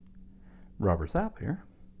Robert Sapp here.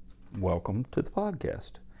 Welcome to the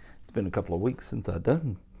podcast. It's been a couple of weeks since I've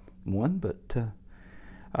done one, but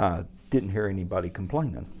I didn't hear anybody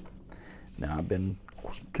complaining. Now, I've been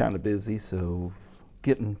kind of busy, so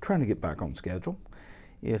trying to get back on schedule.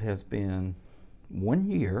 It has been 1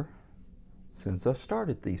 year since I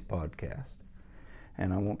started these podcasts,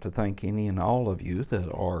 and I want to thank any and all of you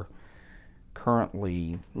that are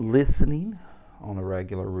currently listening on a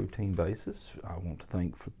regular routine basis. I want to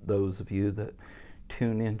thank for those of you that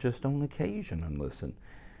tune in just on occasion and listen.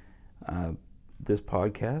 This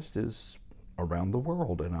podcast is around the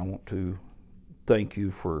world, and I want to thank you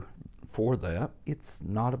for that. It's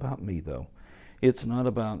not about me, though. It's not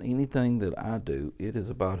about anything that I do. It is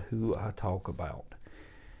about who I talk about,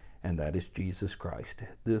 and that is Jesus Christ.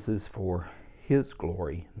 This is for His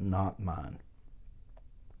glory, not mine.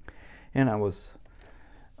 And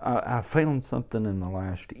I found something in the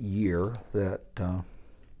last year that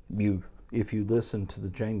if you listen to the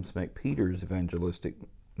James McPeters Evangelistic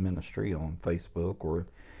Ministry on Facebook, or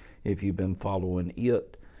if you've been following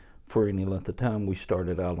it for any length of time, we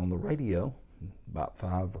started out on the radio about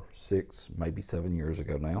 5 or 6, maybe 7 years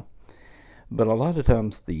ago now. But a lot of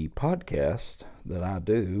times the podcast that I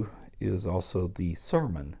do is also the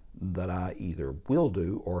sermon that I either will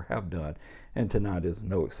do or have done, and tonight is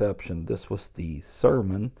no exception. This was the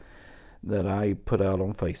sermon that I put out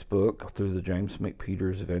on Facebook through the James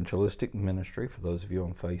McPeters Evangelistic Ministry. For those of you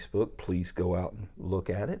on Facebook, please go out and look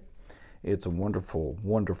at it. It's a wonderful,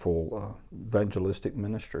 wonderful evangelistic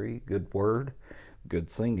ministry, good word,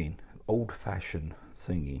 good singing, old-fashioned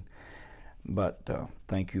singing. But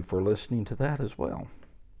thank you for listening to that as well.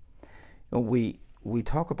 We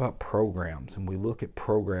talk about programs, and we look at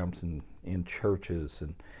programs in churches,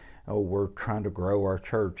 and we're trying to grow our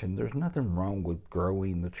church, and there's nothing wrong with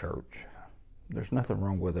growing the church. There's nothing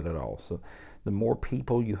wrong with it at all. So the more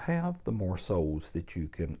people you have, the more souls that you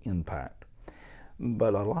can impact.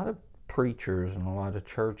 But a lot of preachers and a lot of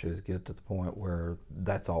churches get to the point where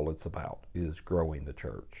that's all it's about, is growing the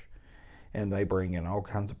church. And they bring in all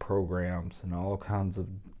kinds of programs and all kinds of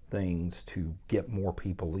things to get more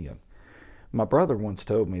people in. My brother once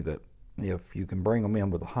told me that if you can bring them in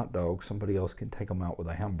with a hot dog, somebody else can take them out with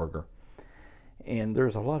a hamburger. And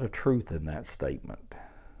there's a lot of truth in that statement.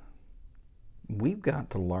 We've got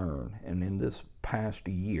to learn, and in this past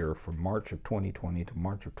year, from March of 2020 to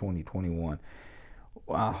March of 2021,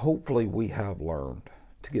 hopefully we have learned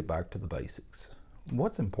to get back to the basics.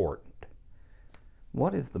 What's important?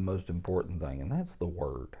 What is the most important thing? And that's the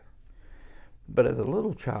Word. But as a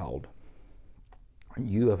little child,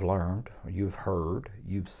 you have learned, you've heard,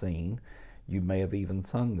 you've seen, you may have even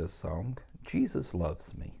sung this song, Jesus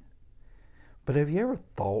loves me. But have you ever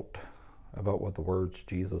thought about what the words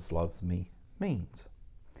Jesus loves me means?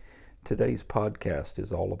 Today's podcast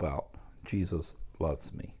is all about Jesus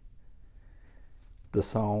loves me. The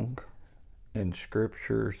song and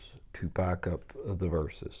scriptures to back up the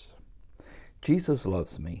verses. Jesus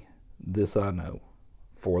loves me, this I know,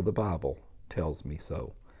 for the Bible tells me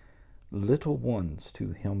so. Little ones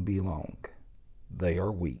to Him belong. They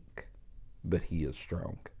are weak, but He is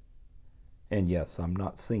strong. And yes, I'm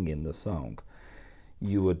not singing the song.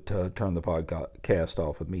 You would turn the podcast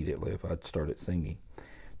off immediately if I'd started singing.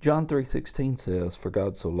 John 3:16 says, For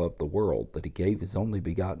God so loved the world that He gave His only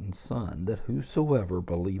begotten Son, that whosoever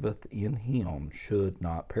believeth in Him should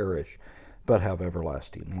not perish, but have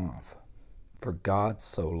everlasting life. For God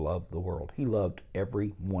so loved the world. He loved every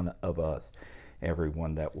one of us.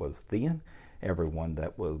 Everyone that was then, everyone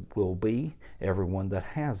that will be, everyone that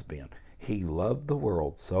has been. He loved the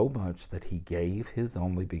world so much that He gave His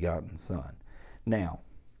only begotten Son. Now,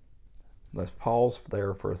 let's pause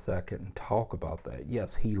there for a second and talk about that.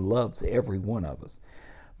 Yes, He loves every one of us,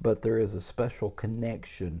 but there is a special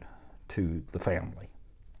connection to the family.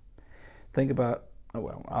 Think about,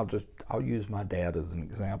 I'll use my dad as an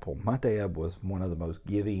example. My dad was one of the most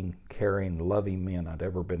giving, caring, loving men I'd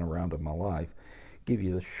ever been around in my life. Give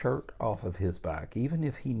you the shirt off of his back. Even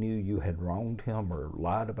if he knew you had wronged him or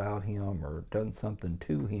lied about him or done something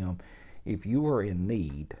to him, if you were in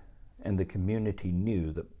need and the community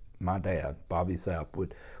knew that my dad, Bobby Sapp,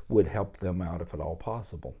 would help them out if at all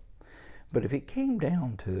possible. But if it came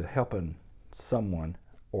down to helping someone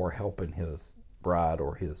or helping his bride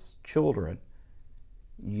or his children,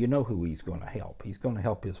 you know who he's going to help. He's going to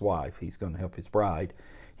help his wife. He's going to help his bride.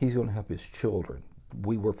 He's going to help his children.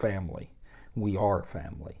 We were family. We are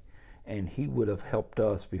family. And he would have helped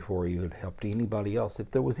us before he would have helped anybody else.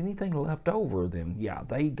 If there was anything left over, then yeah,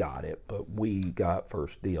 they got it, but we got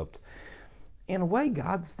first dibs. In a way,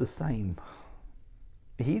 God's the same.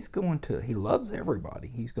 He loves everybody.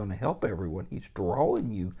 He's going to help everyone. He's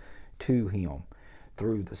drawing you to him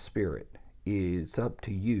through the Spirit. It's up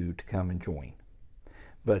to you to come and join.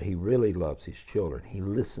 But he really loves his children. He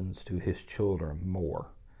listens to his children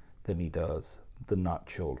more than he does the not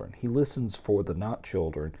children. He listens for the not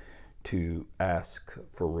children to ask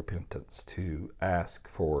for repentance, to ask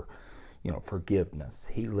for forgiveness.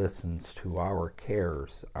 He listens to our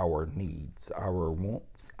cares, our needs, our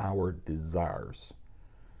wants, our desires.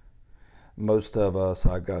 Most of us,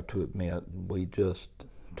 I got to admit, we just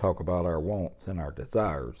talk about our wants and our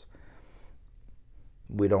desires.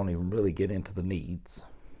 We don't even really get into the needs.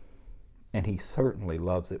 And he certainly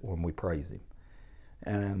loves it when we praise him.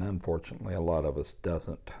 And unfortunately, a lot of us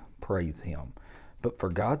doesn't praise him. But for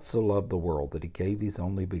God so loved the world that he gave his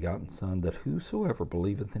only begotten Son, that whosoever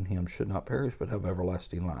believeth in him should not perish but have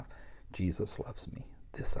everlasting life. Jesus loves me.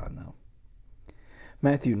 This I know.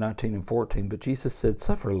 Matthew 19:14, but Jesus said,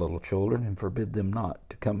 suffer little children, and forbid them not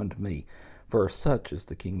to come unto me, for such is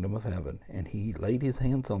the kingdom of heaven. And he laid his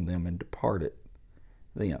hands on them and departed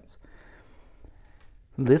thence.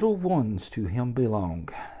 Little ones to him belong.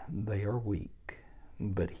 They are weak,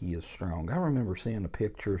 but he is strong. I remember seeing a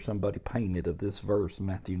picture somebody painted of this verse,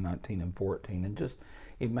 Matthew 19:14, and just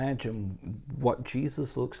imagine what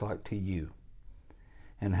Jesus looks like to you,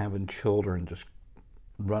 and having children just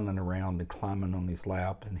running around and climbing on his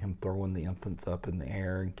lap, and him throwing the infants up in the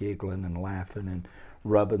air and giggling and laughing and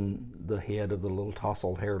rubbing the head of the little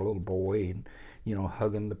tousled haired little boy and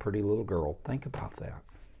hugging the pretty little girl. Think about that.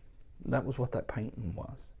 That was what that painting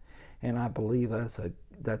was. And I believe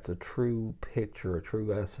that's a true picture, a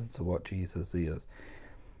true essence of what Jesus is.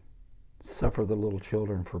 Suffer the little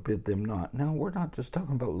children, forbid them not. Now, we're not just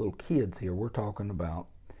talking about little kids here. We're talking about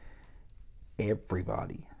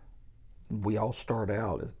everybody. We all start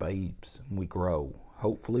out as babes and we grow.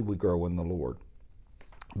 Hopefully we grow in the Lord.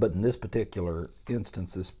 But in this particular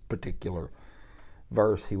instance, this particular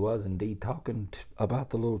verse, he was indeed talking about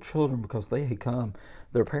the little children, because they had come,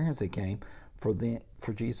 their parents had came for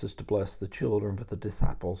Jesus to bless the children, but the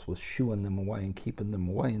disciples was shooing them away and keeping them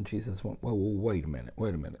away. And Jesus went, whoa, wait a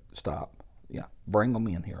minute, stop. Yeah, bring them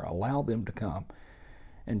in here. Allow them to come.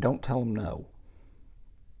 And don't tell them no.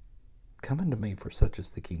 Come unto me, for such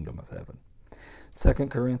is the kingdom of heaven. 2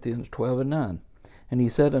 Corinthians 12:9. And he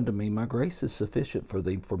said unto me, my grace is sufficient for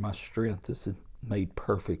thee, for my strength is made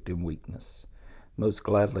perfect in weakness. Most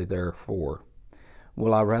gladly, therefore,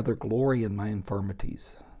 will I rather glory in my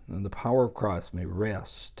infirmities, and the power of Christ may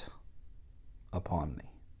rest upon me.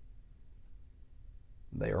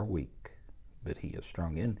 They are weak, but he is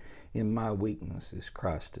strong. In my weakness is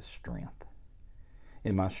Christ's strength.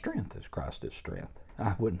 In my strength is Christ's strength.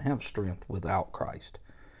 I wouldn't have strength without Christ.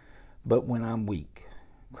 But when I'm weak,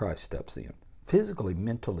 Christ steps in. Physically,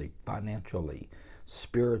 mentally, financially,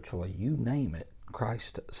 spiritually, you name it,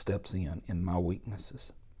 Christ steps in my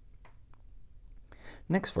weaknesses.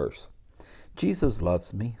 Next verse. Jesus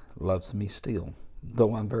loves me still,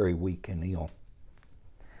 though I'm very weak and ill,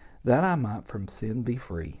 that I might from sin be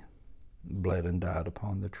free, bled and died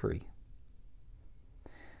upon the tree.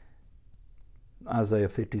 Isaiah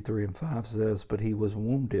 53:5 says, but he was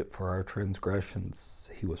wounded for our transgressions,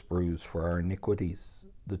 he was bruised for our iniquities.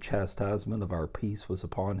 The chastisement of our peace was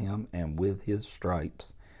upon him, and with his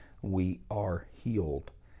stripes we are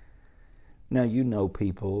healed. Now, you know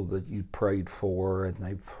people that you prayed for and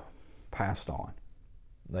they've passed on.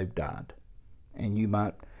 They've died. And you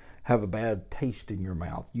might have a bad taste in your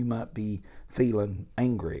mouth. You might be feeling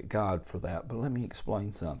angry at God for that. But let me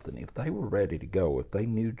explain something. If they were ready to go, if they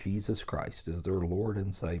knew Jesus Christ as their Lord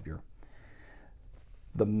and Savior,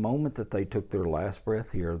 the moment that they took their last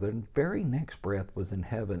breath here, their very next breath was in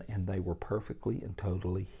heaven, and they were perfectly and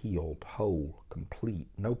totally healed, whole, complete,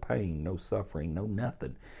 no pain, no suffering, no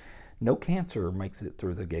nothing. No cancer makes it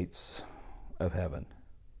through the gates of heaven.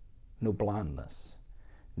 No blindness,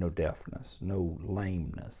 no deafness, no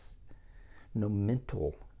lameness, no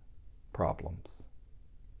mental problems.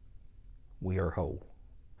 We are whole.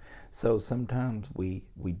 So sometimes we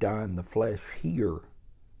die in the flesh here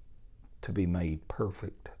to be made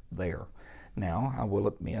perfect there. Now, I will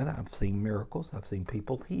admit, I've seen miracles. I've seen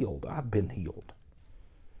people healed. I've been healed.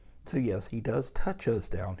 So yes, he does touch us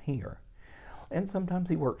down here. And sometimes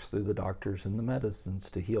he works through the doctors and the medicines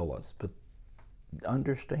to heal us. But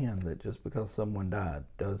understand that just because someone died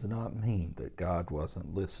does not mean that God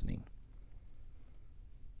wasn't listening.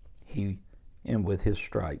 And with his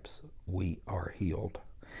stripes, we are healed.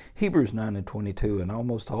 Hebrews 9:22, and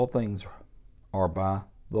almost all things are by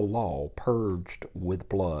the law purged with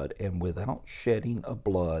blood, and without shedding of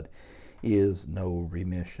blood is no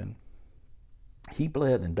remission. He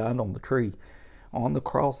bled and died on the tree, on the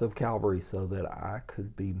cross of Calvary, so that I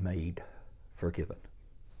could be made forgiven.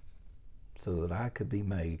 so that I could be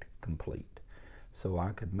made complete, so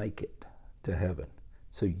I could make it to heaven,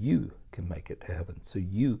 so you can make it to heaven, so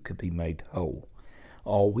you could be made whole.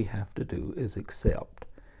 All we have to do is accept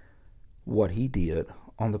what he did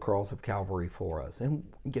on the cross of Calvary for us.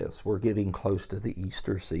 And yes, we're getting close to the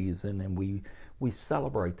Easter season, and we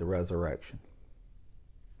celebrate the resurrection.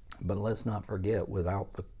 But let's not forget,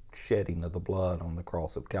 without the shedding of the blood on the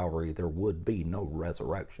cross of Calvary, there would be no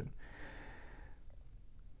resurrection.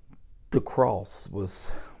 The cross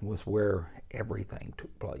was where everything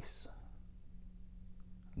took place.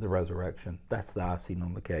 The resurrection, that's the icing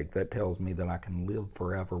on the cake. That tells me that I can live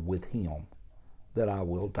forever with him, that I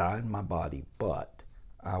will die in my body, but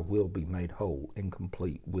I will be made whole and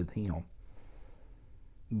complete with him.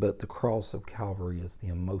 But the cross of Calvary is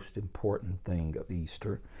the most important thing of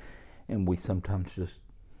Easter, and we sometimes just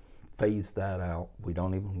phase that out. We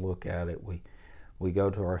don't even look at it. We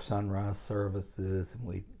go to our sunrise services,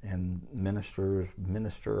 and ministers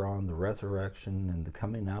minister on the resurrection and the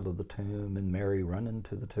coming out of the tomb, and Mary running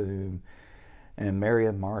to the tomb, and Mary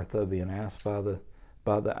and Martha being asked by the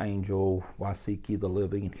angel, "Why seek ye the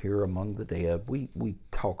living here among the dead?" We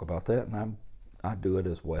talk about that, and I do it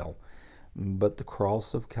as well. But the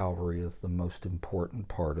cross of Calvary is the most important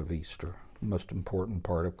part of Easter. The most important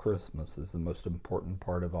part of Christmas is the most important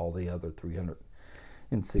part of all the other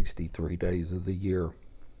 363 days of the year.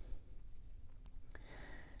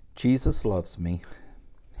 Jesus loves me,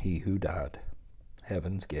 he who died,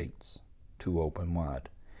 heaven's gates to open wide.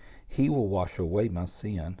 He will wash away my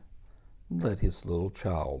sin, let his little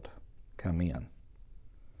child come in.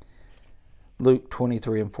 Luke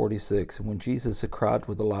 23:46, and when Jesus had cried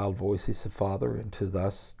with a loud voice, he said, "Father, into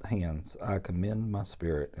thy hands I commend my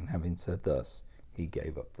spirit." And having said thus, he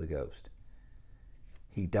gave up the ghost.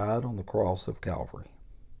 He died on the cross of Calvary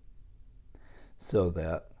so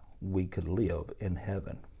that we could live in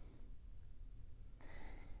heaven.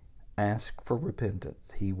 Ask for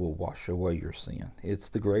repentance. He will wash away your sin. It's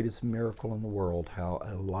the greatest miracle in the world, how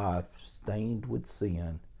a life stained with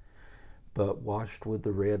sin but washed with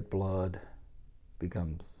the red blood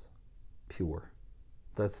becomes pure.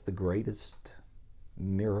 That's the greatest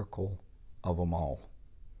miracle of them all.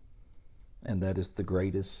 And that is the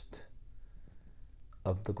greatest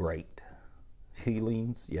of the great.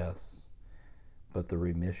 Healings, yes, but the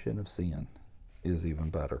remission of sin is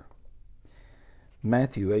even better.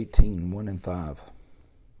 Matthew 18:1-5.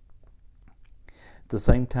 At the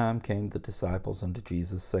same time came the disciples unto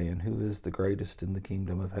Jesus, saying, Who is the greatest in the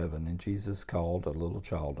kingdom of heaven? And Jesus called a little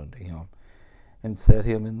child unto him, and set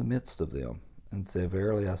him in the midst of them, and said,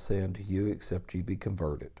 Verily I say unto you, except ye be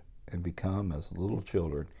converted, and become as little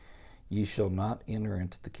children, ye shall not enter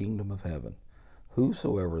into the kingdom of heaven.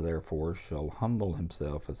 Whosoever therefore shall humble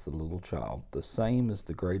himself as the little child, the same is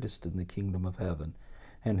the greatest in the kingdom of heaven.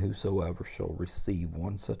 And whosoever shall receive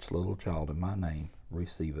one such little child in my name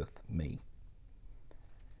receiveth me.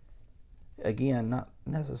 Again, not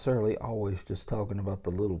necessarily always just talking about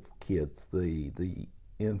the little kids, the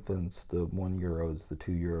infants, the 1-year-olds, the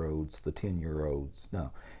 2-year-olds, the 10-year-olds.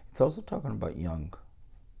 No, it's also talking about young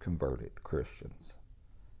converted Christians.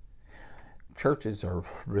 Churches are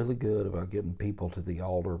really good about getting people to the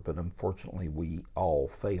altar, but unfortunately we all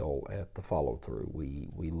fail at the follow-through. We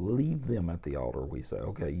leave them at the altar. We say,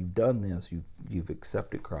 okay, you've done this, you've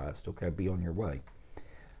accepted Christ, okay, be on your way.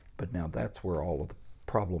 But now that's where all of the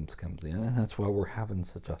problems comes in, and that's why we're having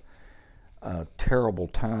such a terrible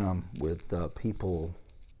time with people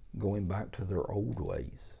going back to their old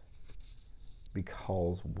ways,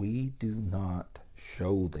 because we do not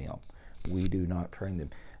show them. We do not train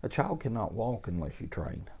them. A child cannot walk unless you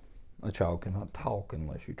train. A child cannot talk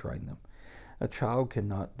unless you train them. A child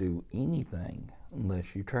cannot do anything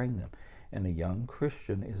unless you train them. And a young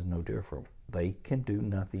Christian is no different. They can do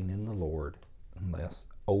nothing in the Lord unless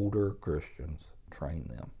older Christians train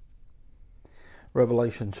them.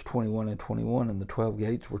 Revelations 21:21, and the 12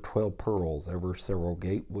 gates were 12 pearls. Every several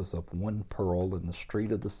gate was of one pearl, and the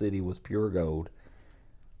street of the city was pure gold,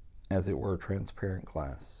 as it were transparent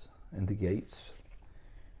glass. And the gates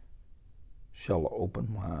shall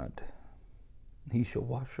open wide. He shall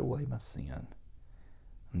wash away my sin,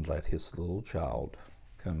 and let his little child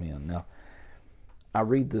come in. Now, I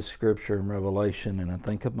read this scripture in Revelation, and I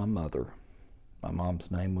think of my mother. My mom's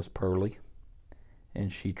name was Pearlie,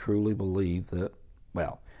 and she truly believed that,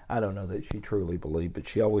 well, I don't know that she truly believed, but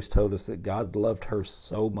she always told us that God loved her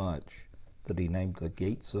so much that he named the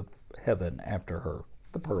gates of heaven after her,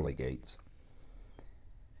 the pearly gates.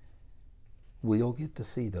 We'll get to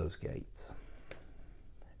see those gates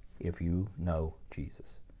if you know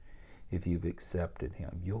Jesus. If you've accepted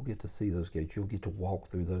him, you'll get to see those gates. You'll get to walk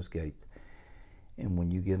through those gates. And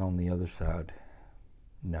when you get on the other side,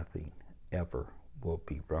 nothing ever will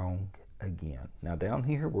be wrong again. Now down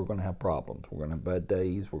here, we're going to have problems. We're going to have bad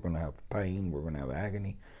days. We're going to have pain. We're going to have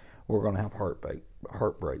agony. We're going to have heartbreak.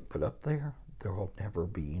 But up there, there will never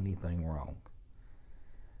be anything wrong.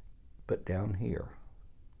 But down here,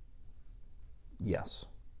 yes.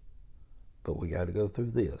 But we got to go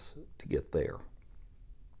through this to get there.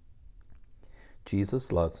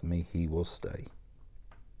 Jesus loves me. He will stay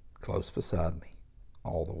close beside me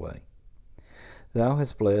all the way. Thou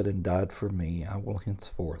hast bled and died for me. I will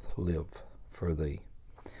henceforth live for thee.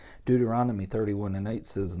 Deuteronomy 31:8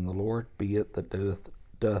 says, And the Lord be it that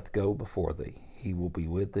doth go before thee. He will be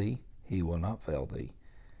with thee. He will not fail thee,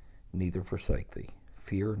 neither forsake thee.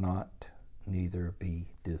 Fear not, neither be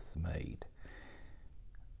dismayed.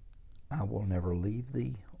 I will never leave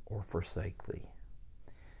thee or forsake thee.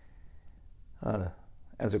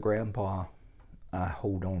 As a grandpa, I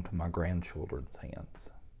hold on to my grandchildren's hands.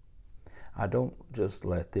 I don't just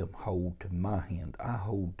let them hold to my hand. I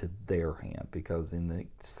hold to their hand, because in the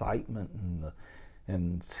excitement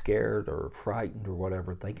and scared or frightened or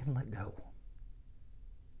whatever, they can let go.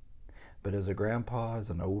 But as a grandpa, as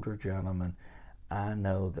an older gentleman, I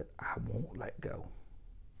know that I won't let go.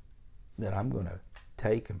 That I'm going to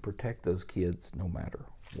take and protect those kids no matter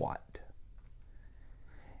what.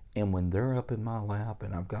 And when they're up in my lap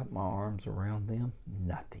and I've got my arms around them,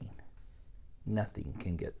 nothing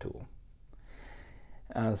can get to them.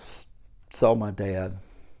 I saw my dad.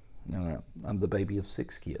 I'm the baby of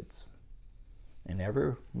 6 kids. And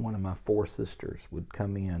every one of my 4 sisters would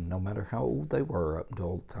come in, no matter how old they were, up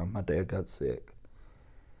until the time my dad got sick.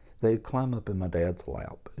 They'd climb up in my dad's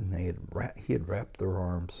lap, and he had wrapped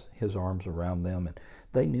his arms around them, and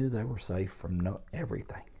they knew they were safe from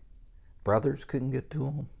everything. Brothers couldn't get to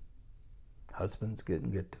them. Husbands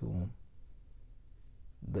couldn't get to them.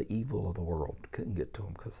 The evil of the world couldn't get to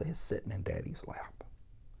them because they were sitting in Daddy's lap.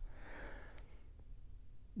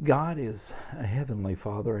 God is a heavenly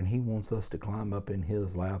Father, and He wants us to climb up in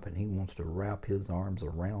His lap, and He wants to wrap His arms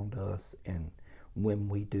around us. And when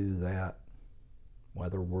we do that,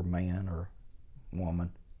 whether we're man or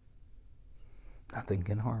woman, nothing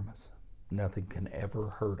can harm us. Nothing can ever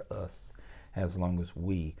hurt us as long as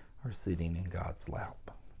we are sitting in God's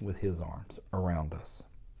lap with His arms around us.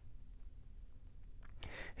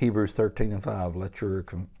 Hebrews 13:5, let your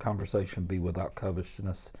conversation be without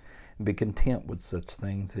covetousness, and be content with such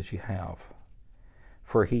things as you have.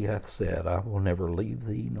 For He hath said, I will never leave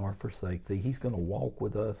thee nor forsake thee. He's going to walk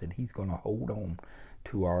with us, and He's going to hold on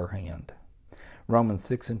to our hand. Romans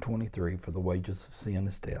 6:23, for the wages of sin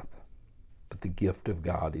is death, but the gift of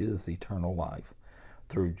God is eternal life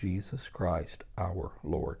through Jesus Christ our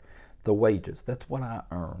Lord. The wages, that's what I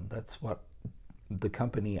earn. That's what the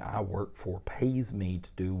company I work for pays me to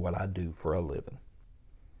do what I do for a living.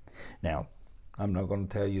 Now, I'm not going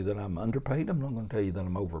to tell you that I'm underpaid. I'm not going to tell you that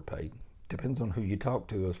I'm overpaid. Depends on who you talk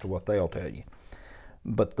to as to what they'll tell you.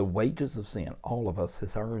 But the wages of sin, all of us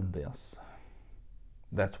has earned this.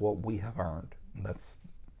 That's what we have earned. That's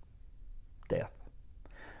death.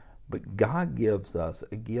 But God gives us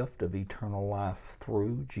a gift of eternal life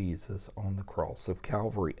through Jesus on the cross of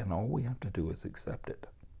Calvary, and all we have to do is accept it.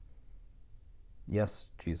 Yes,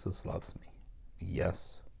 Jesus loves me.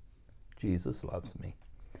 Yes, Jesus loves me.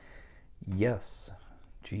 Yes,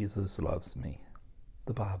 Jesus loves me.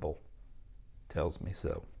 The Bible tells me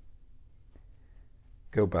so.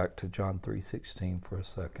 Go back to John 3:16 for a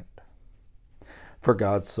second. For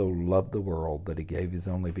God so loved the world that He gave His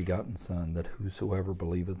only begotten Son, that whosoever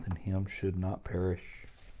believeth in Him should not perish,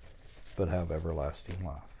 but have everlasting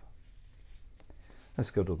life.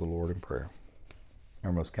 Let's go to the Lord in prayer.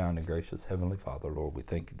 Our most kind and gracious Heavenly Father, Lord, we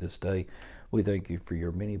thank You this day. We thank You for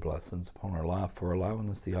Your many blessings upon our life, for allowing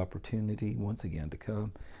us the opportunity once again to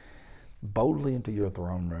come boldly into Your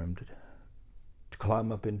throne room, to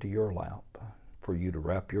climb up into Your lap, for You to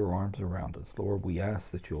wrap Your arms around us. Lord, we ask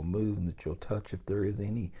that You'll move and that You'll touch. If there is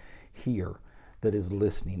any here that is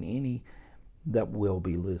listening, any that will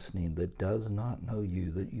be listening that does not know You,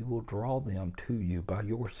 that You will draw them to You by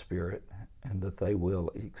Your Spirit, and that they will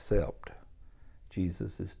accept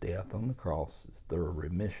Jesus' death on the cross is the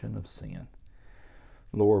remission of sin.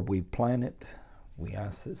 Lord, we plant it. We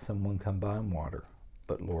ask that someone come by and water.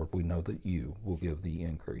 But Lord, we know that You will give the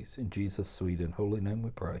increase. In Jesus' sweet and holy name we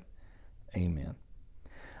pray. Amen.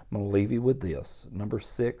 I'm going to leave you with this. Number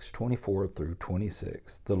 6:24 through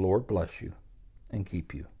 26. The Lord bless you and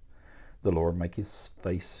keep you. The Lord make His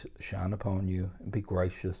face shine upon you and be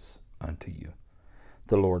gracious unto you.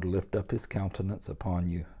 The Lord lift up His countenance upon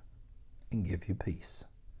you and give you peace.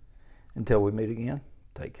 Until we meet again,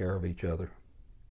 take care of each other.